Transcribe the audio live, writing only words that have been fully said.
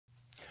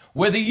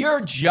Whether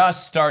you're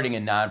just starting a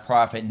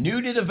nonprofit, new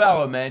to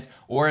development,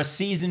 or a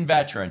seasoned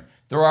veteran,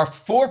 there are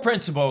 4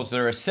 principles that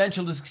are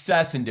essential to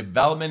success in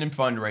development and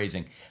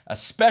fundraising,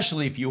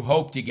 especially if you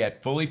hope to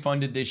get fully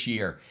funded this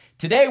year.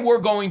 Today, we're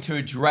going to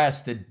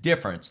address the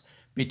difference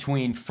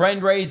between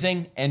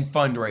fundraising and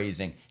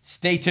fundraising.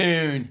 Stay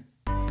tuned.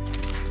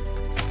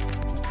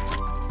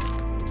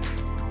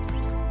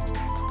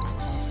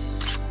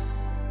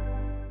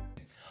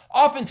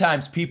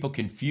 Oftentimes, people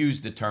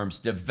confuse the terms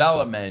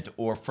development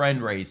or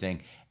fundraising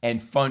and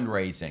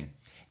fundraising.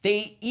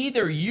 They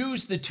either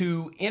use the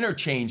two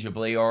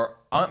interchangeably or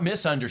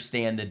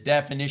misunderstand the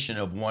definition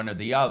of one or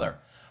the other.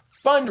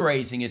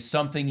 Fundraising is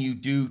something you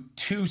do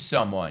to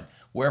someone,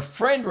 where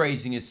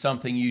fundraising is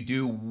something you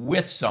do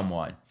with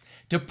someone.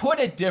 To put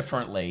it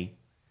differently,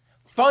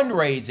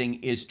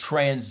 fundraising is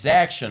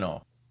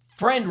transactional.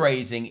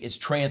 Fundraising is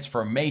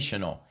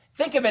transformational.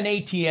 Think of an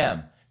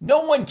ATM.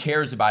 No one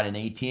cares about an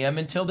ATM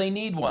until they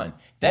need one.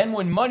 Then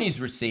when money's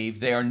received,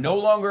 they are no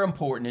longer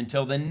important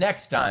until the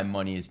next time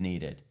money is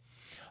needed.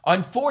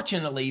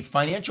 Unfortunately,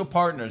 financial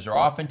partners are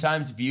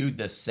oftentimes viewed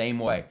the same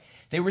way.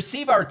 They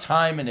receive our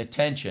time and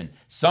attention,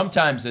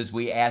 sometimes as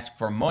we ask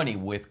for money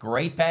with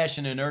great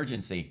passion and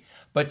urgency,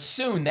 but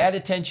soon that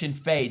attention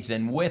fades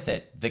and with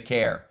it, the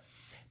care.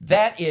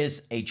 That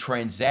is a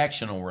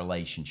transactional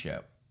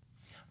relationship.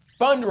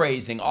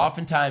 Fundraising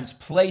oftentimes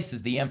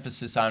places the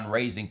emphasis on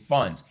raising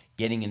funds,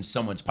 getting in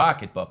someone's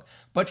pocketbook,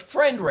 but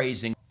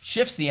fundraising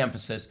shifts the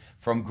emphasis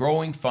from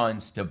growing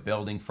funds to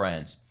building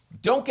friends.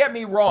 Don't get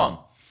me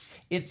wrong,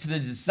 it's the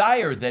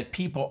desire that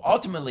people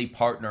ultimately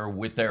partner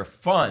with their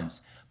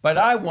funds, but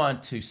I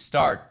want to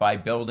start by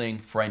building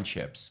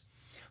friendships.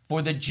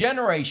 For the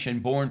generation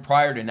born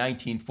prior to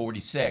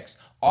 1946,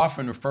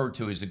 often referred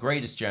to as the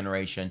greatest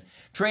generation,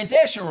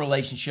 transactional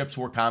relationships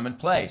were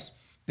commonplace.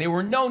 They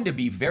were known to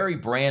be very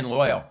brand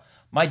loyal.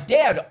 My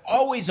dad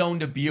always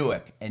owned a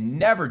Buick and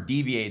never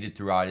deviated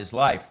throughout his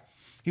life.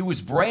 He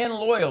was brand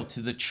loyal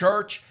to the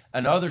church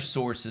and other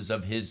sources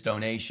of his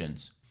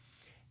donations.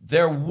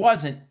 There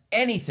wasn't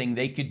anything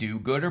they could do,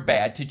 good or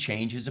bad, to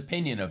change his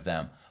opinion of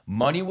them.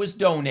 Money was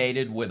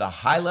donated with a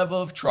high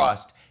level of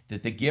trust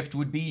that the gift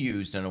would be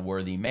used in a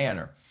worthy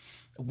manner.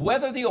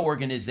 Whether the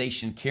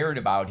organization cared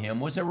about him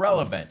was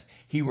irrelevant.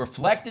 He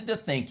reflected the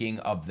thinking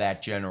of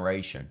that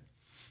generation.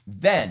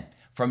 Then,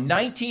 from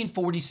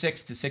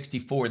 1946 to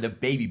 64, the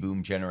baby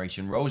boom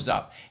generation rose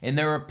up, and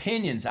their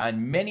opinions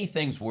on many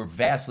things were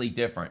vastly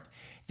different.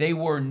 They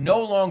were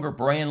no longer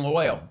brand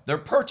loyal. Their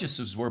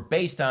purchases were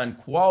based on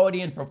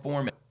quality and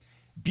performance.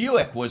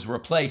 Buick was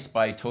replaced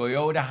by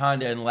Toyota,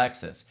 Honda, and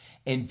Lexus,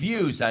 and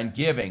views on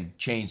giving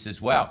changed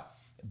as well.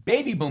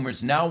 Baby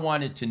boomers now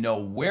wanted to know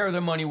where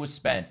their money was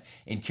spent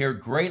and cared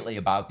greatly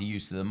about the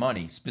use of the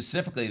money,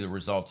 specifically the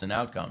results and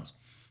outcomes.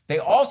 They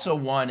also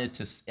wanted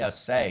to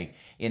say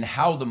in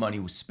how the money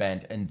was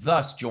spent and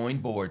thus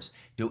joined boards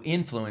to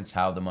influence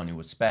how the money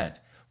was spent.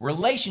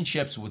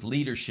 Relationships with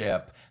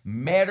leadership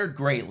mattered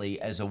greatly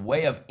as a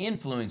way of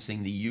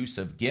influencing the use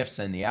of gifts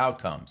and the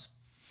outcomes.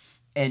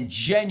 And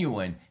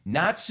genuine,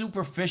 not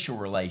superficial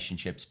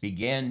relationships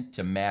began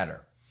to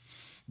matter.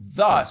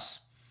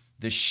 Thus,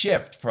 the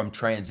shift from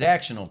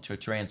transactional to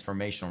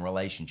transformational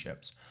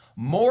relationships.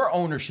 More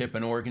ownership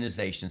in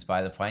organizations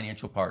by the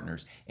financial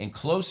partners and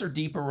closer,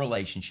 deeper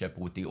relationship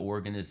with the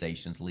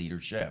organization's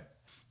leadership.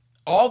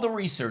 All the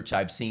research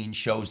I've seen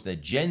shows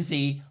that Gen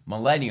Z,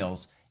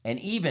 millennials, and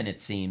even,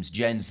 it seems,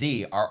 Gen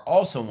Z are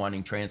also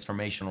wanting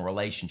transformational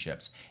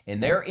relationships,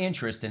 and their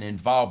interest and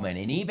involvement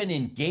and even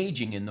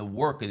engaging in the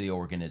work of the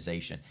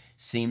organization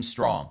seems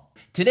strong.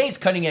 Today's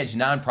cutting-edge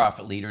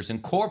nonprofit leaders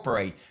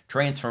incorporate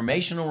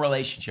transformational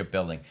relationship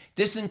building.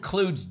 This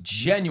includes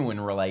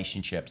genuine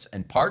relationships,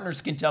 and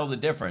partners can tell the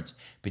difference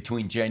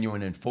between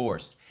genuine and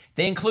forced.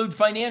 They include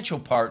financial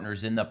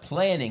partners in the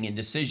planning and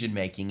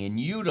decision-making and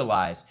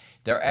utilize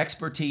their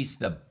expertise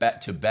to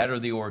better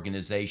the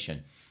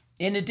organization.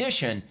 In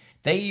addition,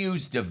 they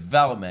use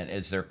development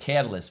as their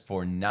catalyst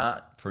for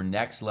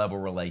next-level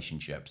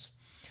relationships.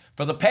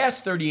 For the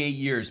past 38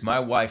 years, my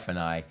wife and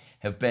I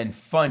have been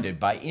funded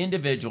by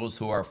individuals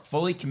who are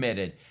fully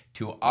committed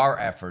to our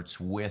efforts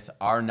with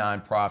our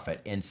nonprofit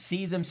and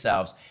see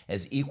themselves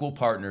as equal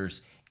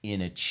partners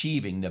in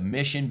achieving the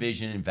mission,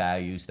 vision, and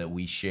values that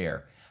we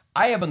share.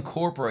 I have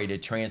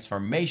incorporated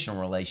transformational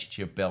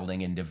relationship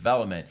building and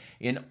development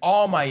in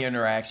all my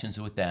interactions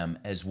with them,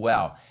 as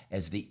well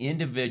as the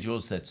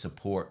individuals that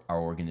support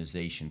our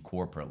organization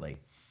corporately.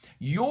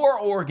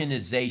 Your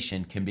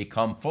organization can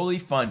become fully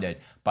funded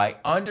by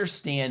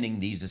understanding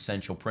these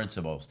essential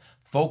principles.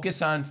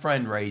 Focus on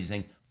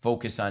fundraising,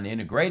 focus on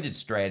integrated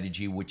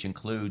strategy, which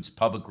includes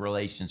public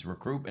relations,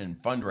 recruitment,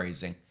 and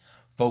fundraising.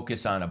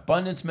 Focus on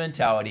abundance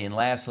mentality, and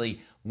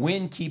lastly,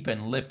 win, keep,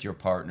 and lift your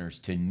partners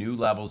to new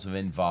levels of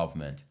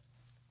involvement.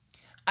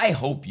 I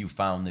hope you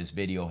found this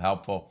video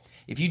helpful.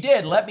 If you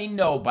did, let me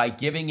know by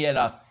giving it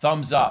a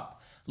thumbs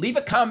up. Leave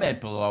a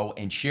comment below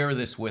and share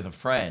this with a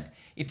friend.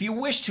 If you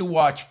wish to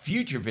watch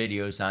future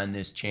videos on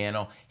this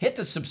channel, hit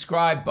the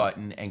subscribe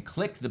button and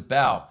click the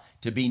bell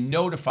to be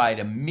notified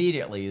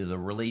immediately of the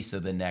release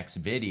of the next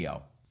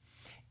video.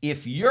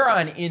 If you're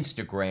on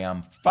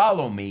Instagram,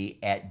 follow me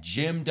at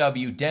Jim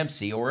W.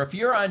 Dempsey, or if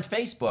you're on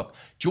Facebook,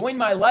 join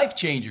my Life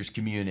Changers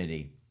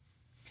community.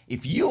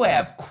 If you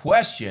have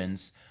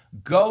questions,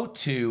 go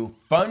to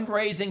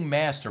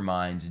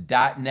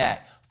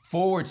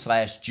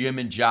fundraisingmasterminds.net/Jim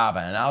and Java,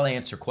 and I'll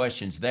answer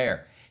questions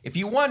there. If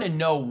you want to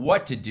know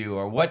what to do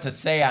or what to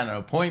say on an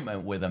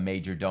appointment with a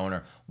major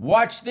donor,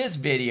 watch this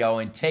video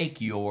and take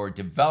your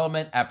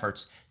development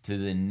efforts to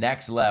the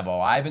next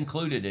level. I've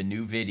included a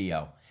new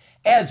video.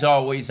 As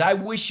always, I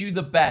wish you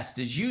the best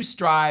as you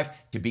strive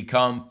to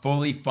become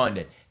fully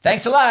funded.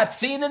 Thanks a lot.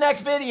 See you in the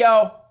next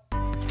video.